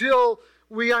all until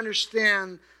we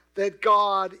understand that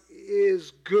God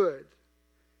is good.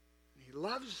 He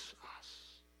loves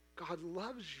us. God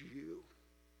loves you.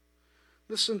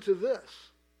 Listen to this.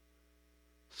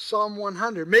 Psalm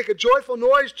 100. Make a joyful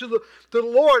noise to the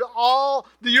Lord, all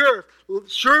the earth.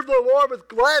 Serve the Lord with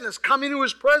gladness. Come into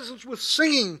his presence with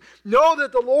singing. Know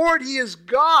that the Lord, he is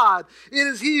God. It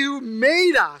is he who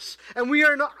made us, and we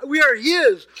are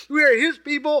his. We are his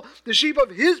people, the sheep of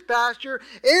his pasture.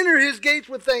 Enter his gates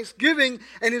with thanksgiving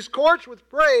and his courts with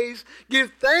praise.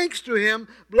 Give thanks to him.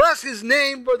 Bless his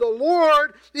name, for the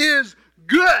Lord is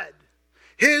good.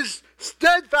 His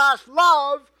steadfast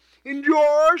love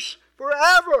endures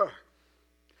forever,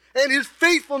 and his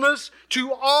faithfulness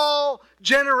to all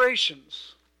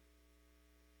generations.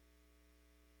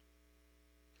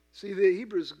 See, the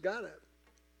Hebrews got it,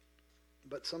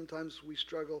 but sometimes we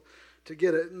struggle to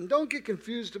get it. And don't get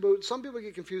confused about, some people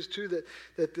get confused too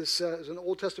that this is an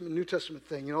Old Testament, New Testament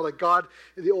thing. You know, like God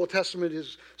in the Old Testament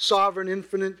is sovereign,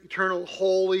 infinite, eternal,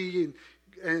 holy,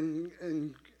 and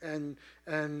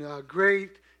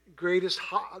greatest,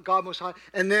 God most high.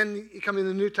 And then you come in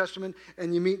the New Testament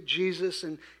and you meet Jesus,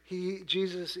 and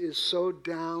Jesus is so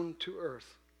down to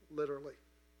earth, literally.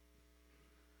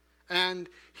 And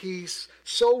he's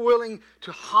so willing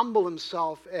to humble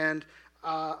himself and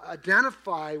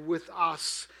identify with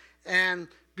us and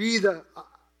be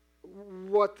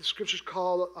what the scriptures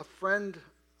call a friend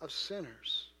of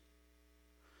sinners.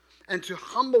 And to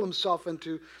humble himself and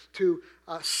to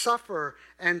suffer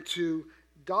and to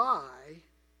die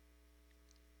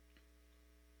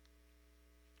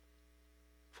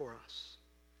for us.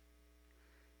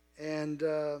 And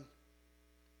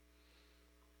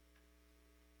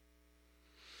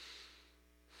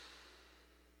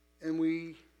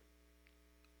we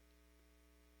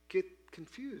get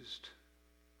confused,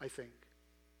 I think,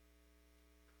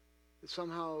 that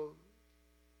somehow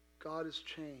God has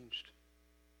changed.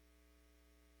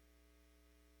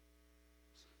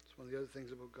 It's one of the other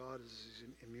things about God is he's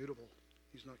immutable.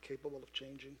 He's not capable of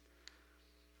changing,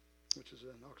 which is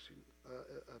a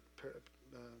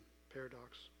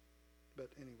paradox. But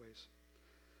anyways,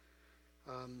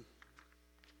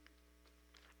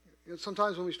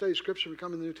 sometimes when we study Scripture, we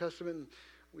come in the New Testament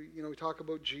and we talk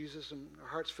about Jesus, and our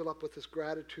hearts fill up with this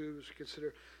gratitude as we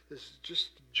consider this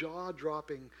just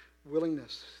jaw-dropping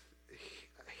willingness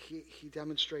he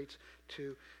demonstrates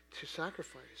to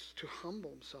sacrifice, to humble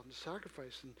himself, to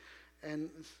sacrifice. And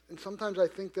sometimes I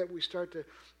think that we start to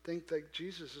think that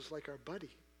Jesus is like our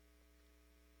buddy.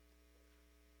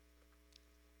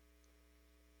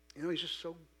 He's just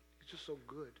so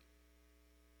good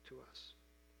to us.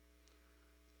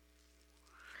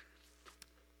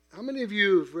 How many of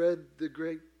you have read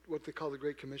what they call the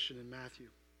Great Commission in Matthew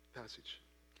passage?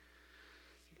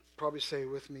 You probably say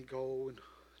with me, go and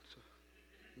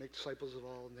make disciples of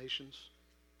all nations.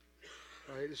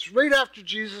 Right? It's right after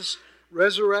Jesus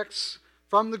resurrects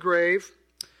from the grave,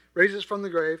 raises from the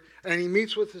grave, and he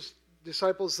meets with his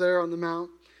disciples there on the mount,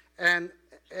 and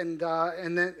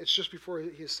then it's just before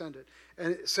he ascended.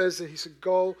 And it says that he said,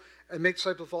 "Go and make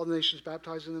disciples of all the nations,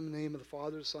 baptizing them in the name of the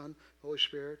Father, the Son, the Holy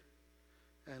Spirit,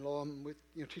 and lo, I'm with,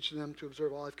 teaching them to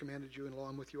observe all I've commanded you, and lo,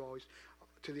 I'm with you always,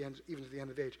 to the end, even to the end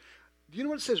of the age." Do you know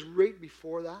what it says right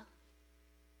before that?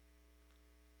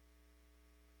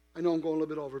 I know I'm going a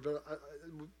little bit over, but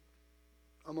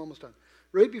I'm almost done.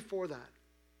 Right before that,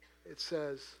 it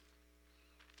says,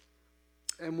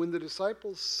 "And when the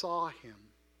disciples saw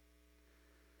him,"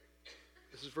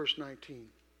 this is verse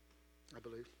 19, I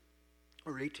believe,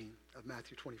 or 18 of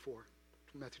Matthew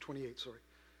 28, sorry.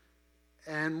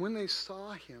 "And when they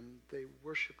saw him, they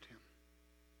worshiped him."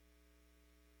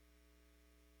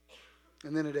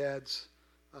 And then it adds,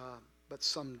 "but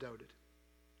some doubted."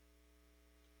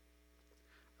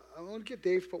 I want to get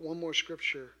Dave to put one more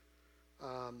scripture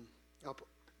up,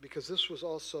 because this was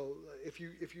also, if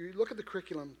you look at the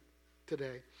curriculum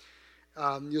today,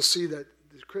 you'll see that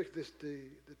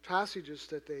the passages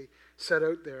that they set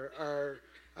out there are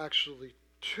actually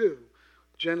two.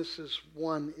 Genesis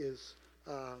 1 is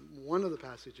one of the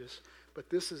passages, but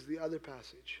this is the other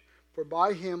passage. "For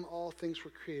by him all things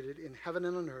were created in heaven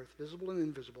and on earth, visible and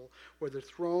invisible, whether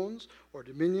thrones or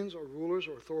dominions or rulers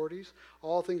or authorities.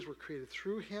 All things were created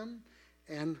through him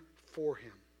and for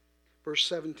him." Verse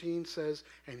 17 says,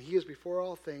 "And he is before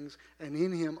all things, and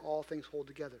in him all things hold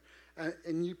together."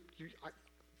 And you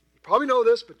probably know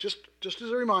this, but just as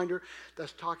a reminder,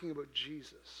 that's talking about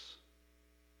Jesus.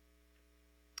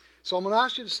 So I'm going to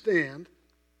ask you to stand.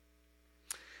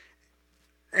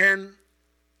 And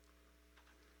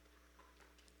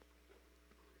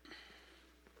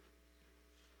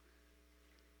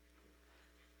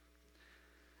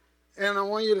I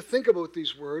want you to think about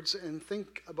these words and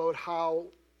think about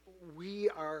how we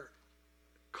are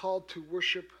called to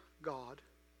worship God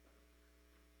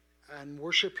and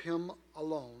worship him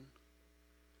alone,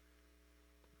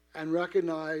 and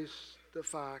recognize the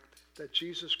fact that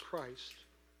Jesus Christ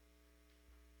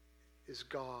is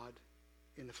God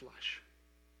in the flesh.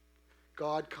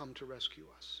 God come to rescue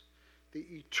us.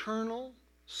 The eternal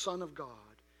Son of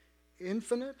God,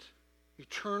 infinite,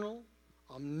 eternal,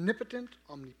 omnipotent,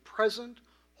 omnipresent,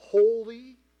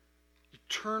 holy,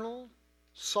 eternal,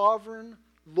 sovereign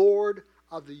Lord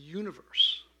of the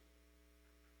universe,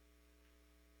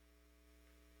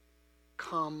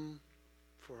 come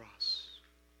for us.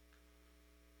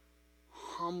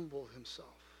 Humble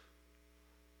himself,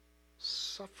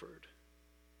 suffered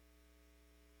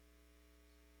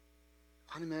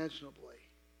unimaginably,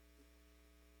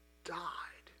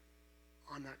 died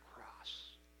on that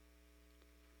cross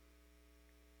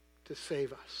to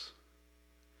save us.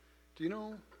 Do you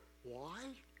know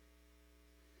why?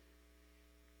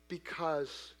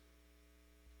 Because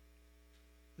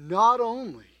not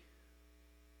only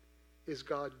is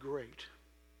God great,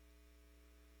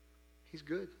 he's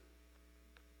good.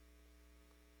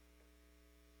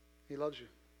 He loves you.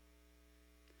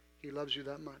 He loves you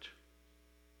that much.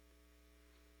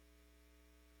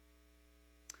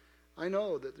 I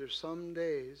know that there's some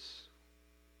days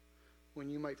when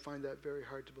you might find that very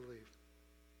hard to believe.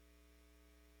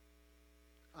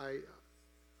 I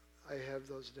have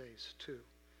those days too.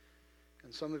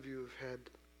 And some of you have had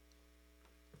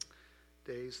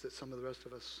days that some of the rest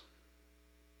of us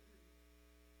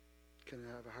can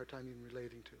have a hard time even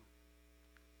relating to.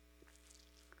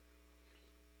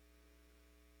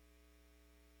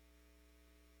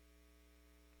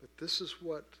 But this is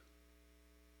what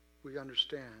we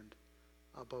understand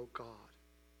about God.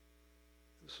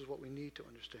 This is what we need to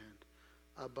understand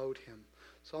about him.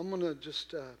 So I'm going to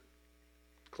just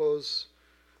close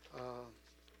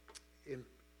in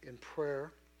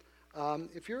prayer.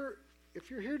 If you're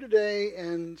here today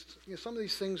and some of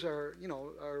these things are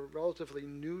relatively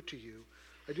new to you,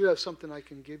 I do have something I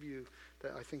can give you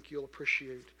that I think you'll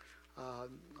appreciate.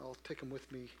 I'll take them with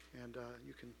me, and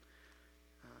you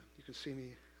can see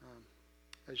me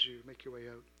as you make your way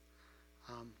out.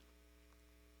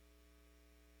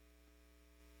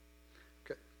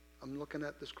 Okay, I'm looking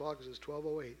at this clock. It says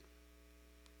 12:08,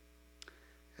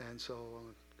 and so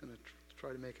I'm going to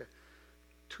try to make a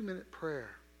 2-minute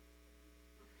prayer.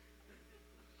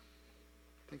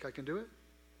 Think I can do it?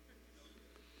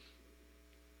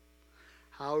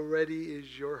 How ready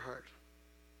is your heart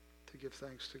to give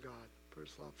thanks to God for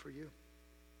his love for you?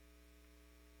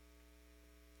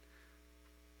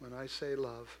 When I say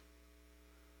love,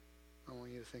 I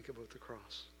want you to think about the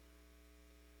cross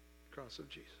of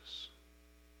Jesus.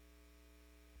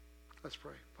 Let's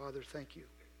pray. Father, thank you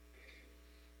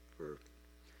for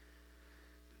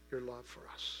your love for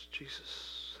us.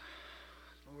 Jesus,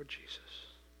 Lord Jesus,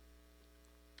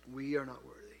 we are not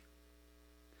worthy.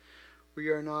 We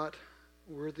are not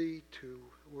worthy to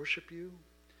worship you.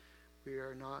 We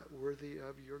are not worthy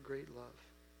of your great love.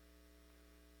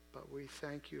 But we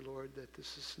thank you, Lord, that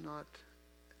this is not,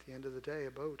 at the end of the day,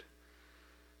 about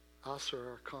us or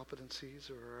our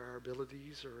competencies or our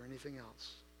abilities or anything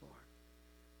else, Lord.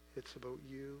 It's about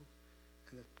you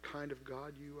and the kind of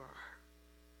God you are.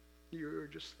 You're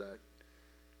just that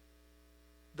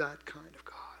kind of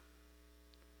God.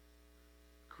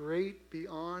 Great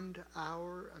beyond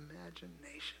our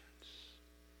imaginations.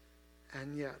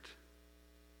 And yet,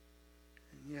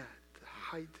 the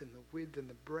height and the width and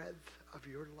the breadth of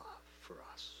your love for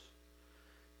us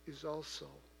is also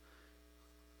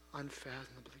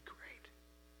unfathomably great,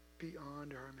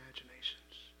 beyond our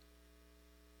imaginations.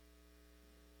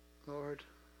 Lord,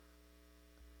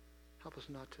 help us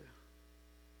not to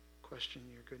question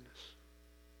your goodness.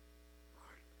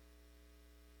 Lord,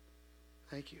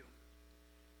 thank you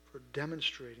for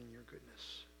demonstrating your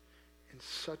goodness in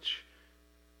such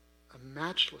a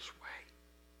matchless way.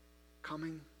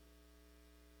 Coming,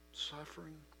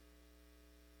 suffering,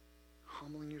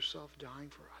 humbling yourself, dying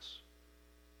for us,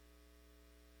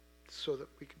 so that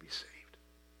we could be saved.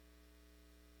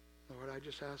 Lord, I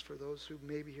just ask for those who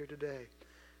may be here today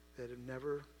that have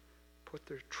never put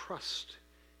their trust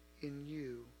in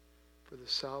you for the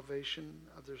salvation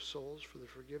of their souls, for the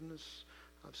forgiveness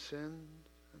of sin,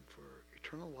 and for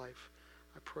eternal life.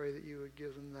 I pray that you would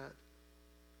give them that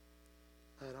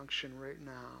unction right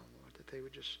now, Lord, that they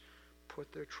would just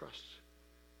put their trust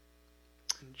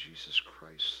in Jesus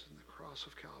Christ and the cross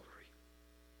of Calvary.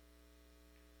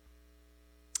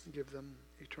 Give them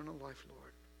eternal life,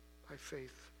 Lord, by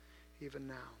faith, even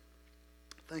now.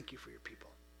 Thank you for your people.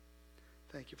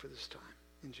 Thank you for this time.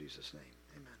 In Jesus' name,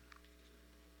 amen.